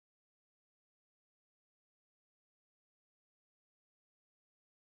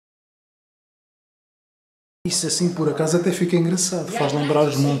Isso assim por acaso até fica engraçado, faz lembrar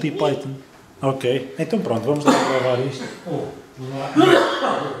os Monty Python. Ok, então pronto, vamos lá gravar isto.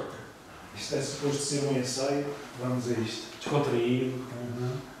 Isto é suposto ser um ensaio, vamos a isto. Descontraído,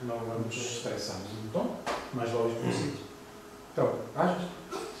 não vamos estressar-nos. Então, mais vale ir para o sítio. Então, achas?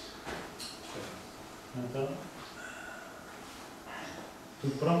 Então,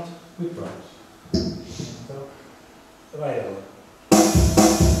 tudo pronto? Tudo pronto. Então, vai ela.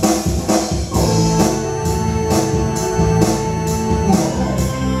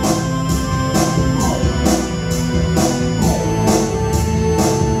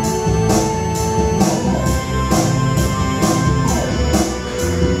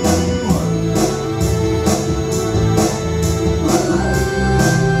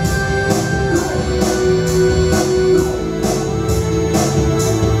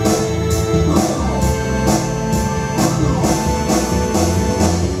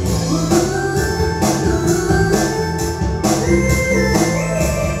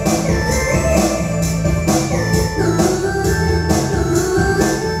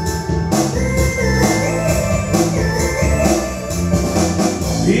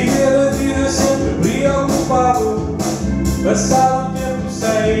 Passar o tempo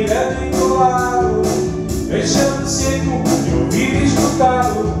sem ir a nenhum lado, deixando seco de ouvir e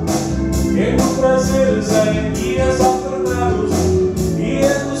escutado, tendo prazeres em dias alternados, e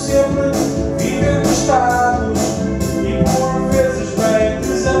ando sempre vivendo estados, e por vezes bem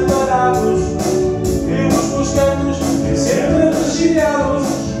desamparados, pelos meus canos nem sempre regiados,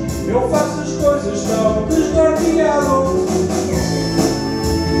 eu faço as coisas tão desnorteado.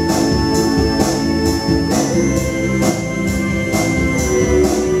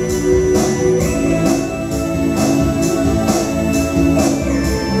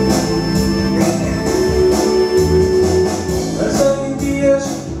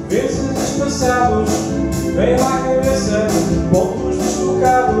 Vem lá a cabeça, pontos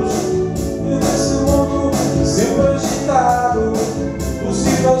deslocados, desse mundo sempre agitado,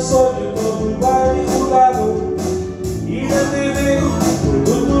 possível sonho todo bem rodado, e na TV,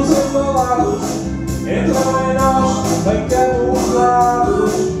 produtos embalados, entram em nós, bem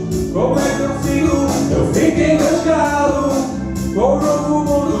camuflados. Como é que eu fico engasgado, com o novo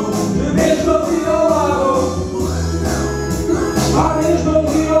mundo, de mesmo ali ao lado, mesmo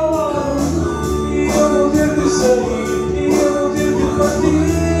ali ao lado. Eu não ter de sair e eu não ter de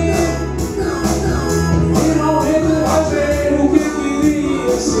partir. Finalmente vais ver o que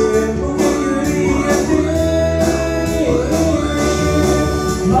queria ser, o que queria ter.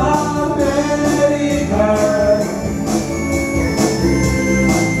 Na América,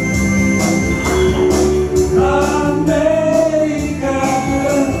 na América,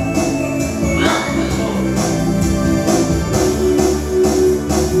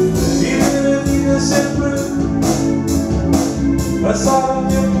 viver a vida sempre, passar o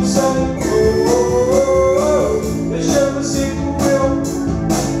tempo sem deixa-me ser como eu,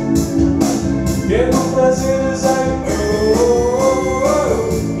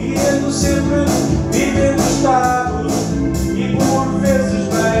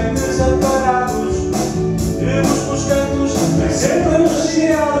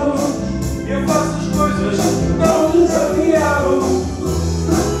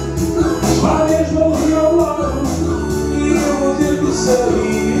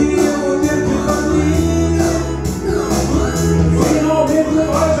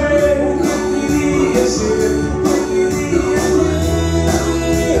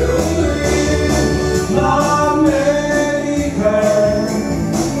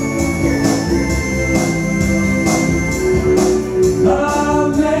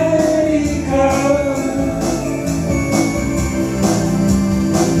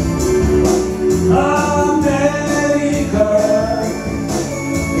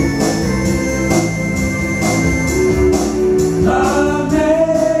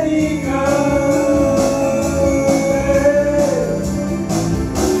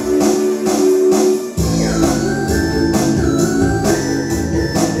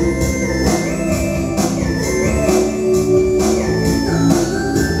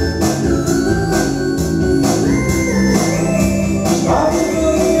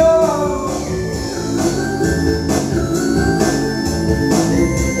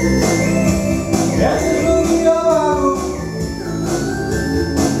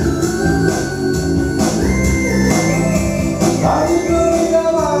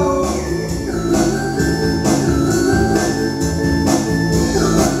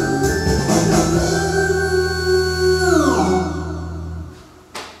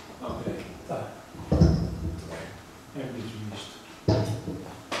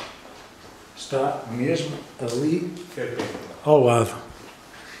 Está mesmo ali ao lado.